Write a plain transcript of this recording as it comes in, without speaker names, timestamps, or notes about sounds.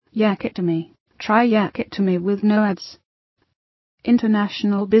Yakitomi. Try Yakitomi with no ads.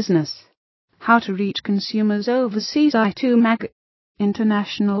 International business. How to reach consumers overseas. I2Mag.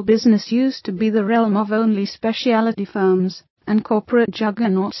 International business used to be the realm of only specialty firms and corporate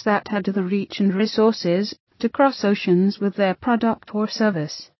juggernauts that had the reach and resources to cross oceans with their product or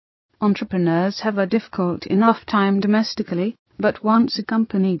service. Entrepreneurs have a difficult enough time domestically, but once a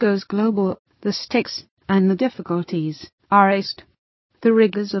company goes global, the stakes and the difficulties are raised. The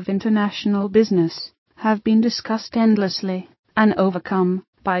rigors of international business have been discussed endlessly and overcome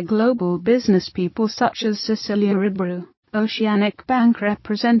by global business people such as Cecilia Ribru, Oceanic Bank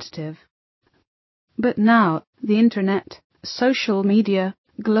representative. But now, the internet, social media,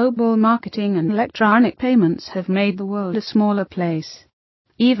 global marketing and electronic payments have made the world a smaller place.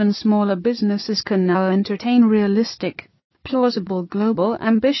 Even smaller businesses can now entertain realistic, plausible global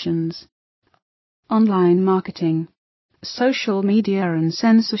ambitions. Online marketing. Social media and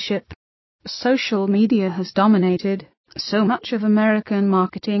censorship. Social media has dominated so much of American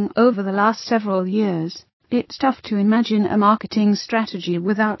marketing over the last several years, it's tough to imagine a marketing strategy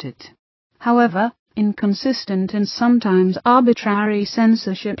without it. However, inconsistent and sometimes arbitrary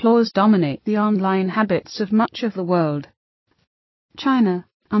censorship laws dominate the online habits of much of the world. China,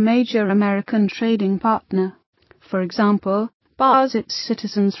 a major American trading partner, for example, bars its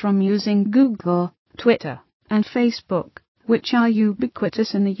citizens from using Google, Twitter, and Facebook, which are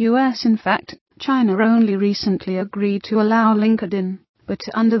ubiquitous in the US. In fact, China only recently agreed to allow LinkedIn, but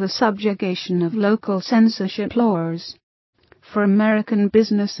under the subjugation of local censorship laws. For American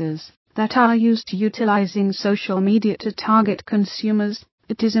businesses that are used to utilizing social media to target consumers,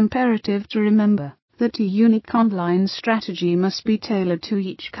 it is imperative to remember that a unique online strategy must be tailored to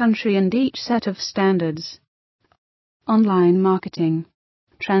each country and each set of standards. Online marketing.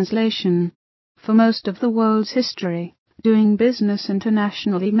 Translation. For most of the world's history, doing business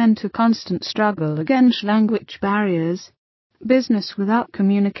internationally meant a constant struggle against language barriers. Business without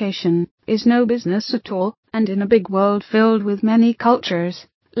communication is no business at all, and in a big world filled with many cultures,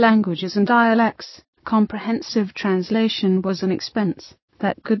 languages and dialects, comprehensive translation was an expense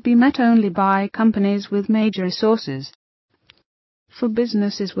that could be met only by companies with major resources. For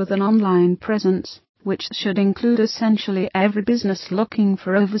businesses with an online presence, which should include essentially every business looking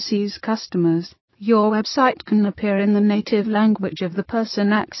for overseas customers, your website can appear in the native language of the person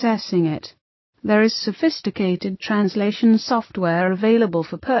accessing it. There is sophisticated translation software available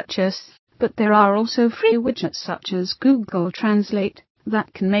for purchase, but there are also free widgets such as Google Translate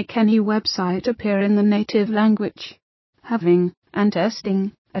that can make any website appear in the native language. Having and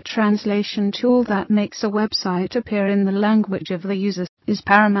testing a translation tool that makes a website appear in the language of the user is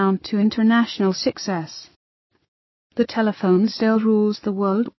paramount to international success. The telephone still rules the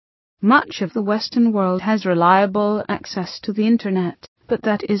world. Much of the Western world has reliable access to the internet, but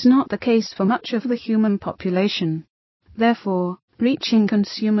that is not the case for much of the human population. Therefore, reaching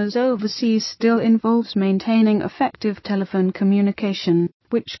consumers overseas still involves maintaining effective telephone communication,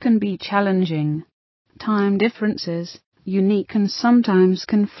 which can be challenging. Time differences, unique and sometimes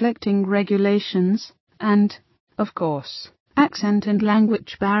conflicting regulations, and, of course, accent and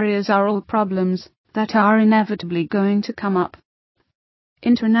language barriers are all problems that are inevitably going to come up.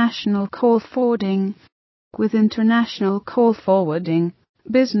 International call forwarding. With international call forwarding,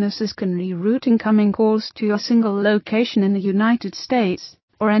 businesses can reroute incoming calls to a single location in the United States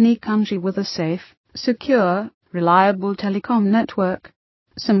or any country with a safe, secure, reliable telecom network.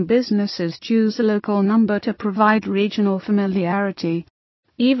 Some businesses choose a local number to provide regional familiarity.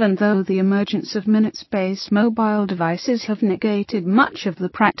 Even though the emergence of minutes-based mobile devices have negated much of the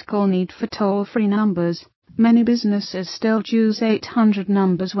practical need for toll-free numbers, many businesses still choose 800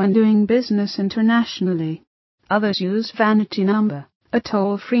 numbers when doing business internationally. Others use vanity number, a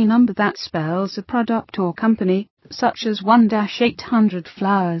toll-free number that spells a product or company, such as 1-800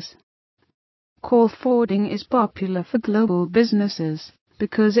 flowers. Call forwarding is popular for global businesses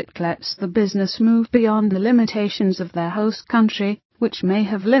because it lets the business move beyond the limitations of their host country, which may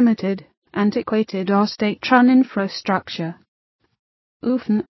have limited, antiquated or state-run infrastructure.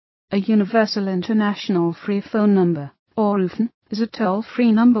 UFN, a Universal International Free Phone Number, or UFN, is a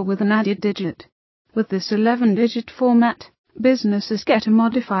toll-free number with an added digit. With this 11-digit format, businesses get a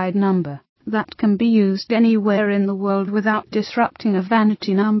modified number that can be used anywhere in the world without disrupting a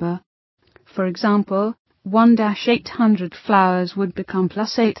vanity number. For example, 1-800 flowers would become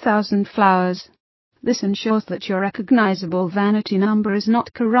plus 8,000 flowers. This ensures that your recognizable vanity number is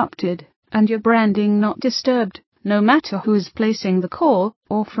not corrupted, and your branding not disturbed, no matter who is placing the call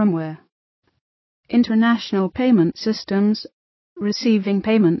or from where. International payment systems. Receiving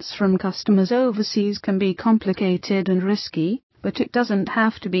payments from customers overseas can be complicated and risky, but it doesn't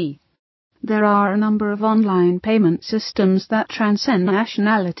have to be. There are a number of online payment systems that transcend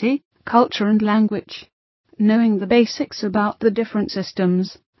nationality, culture and language. Knowing the basics about the different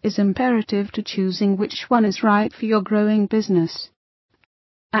systems is imperative to choosing which one is right for your growing business.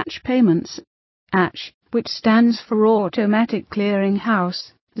 I2 Payments. I2, which stands for Automatic Clearing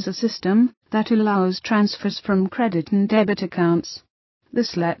House, is a system that allows transfers from credit and debit accounts.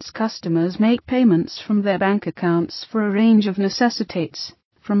 This lets customers make payments from their bank accounts for a range of necessities,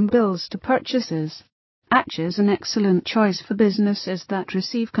 from bills to purchases. I2 is an excellent choice for businesses that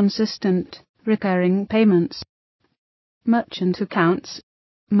receive consistent, recurring payments. Merchant accounts.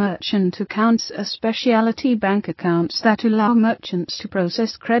 Merchant accounts are specialty bank accounts that allow merchants to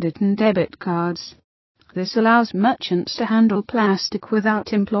process credit and debit cards. This allows merchants to handle plastic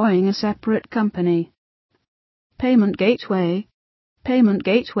without employing a separate company. Payment gateway. Payment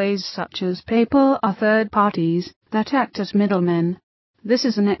gateways such as PayPal are third parties that act as middlemen. This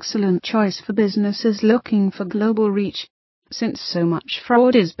is an excellent choice for businesses looking for global reach. Since so much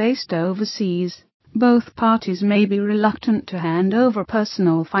fraud is based overseas, both parties may be reluctant to hand over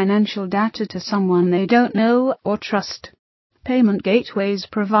personal financial data to someone they don't know or trust. Payment gateways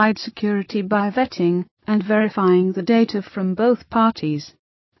provide security by vetting and verifying the data from both parties.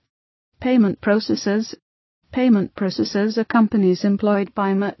 Payment processors. Payment processors are companies employed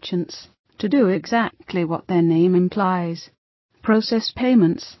by merchants to do exactly what their name implies: process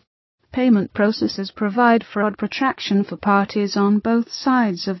payments. Payment processors provide fraud protection for parties on both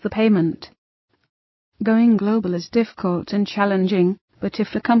sides of the payment. Going global is difficult and challenging, but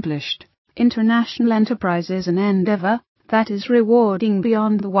if accomplished, international enterprise is an endeavor that is rewarding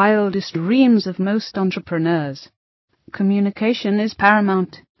beyond the wildest dreams of most entrepreneurs. Communication is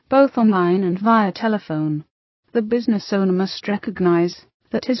paramount, both online and via telephone. The business owner must recognize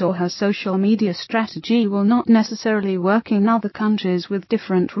that his or her social media strategy will not necessarily work in other countries with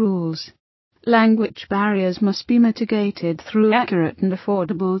different rules. Language barriers must be mitigated through accurate and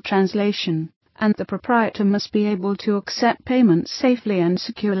affordable translation, and the proprietor must be able to accept payments safely and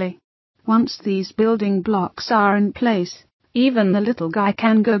securely. Once these building blocks are in place, even the little guy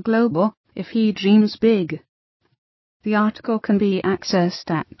can go global if he dreams big. The article can be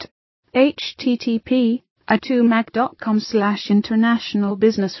accessed at http://I2mag.com/international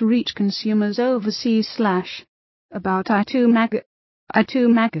business reach consumers overseas/ about I2Mag.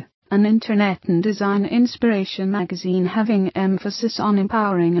 I2Mag, an internet and design inspiration magazine having emphasis on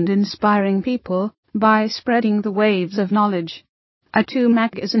empowering and inspiring people by spreading the waves of knowledge.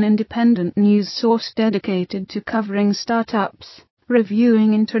 I2Mag is an independent news source dedicated to covering startups,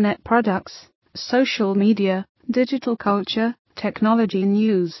 reviewing internet products, social media, digital culture, technology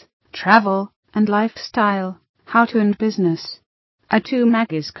news, travel, and lifestyle, how-to and business.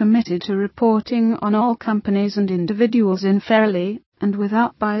 I2Mag is committed to reporting on all companies and individuals in fairly and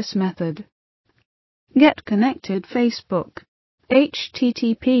without bias method. Get connected Facebook.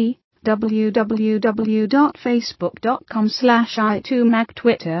 http://www.facebook.com/I2Mag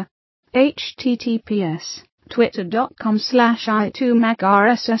Twitter. https://twitter.com/I2Mag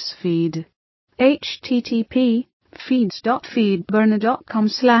RSS feed.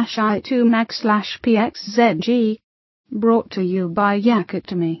 http://feeds.feedburner.com/I2Mag/pxzg. Brought to you by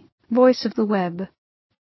I2Mag, voice of the web.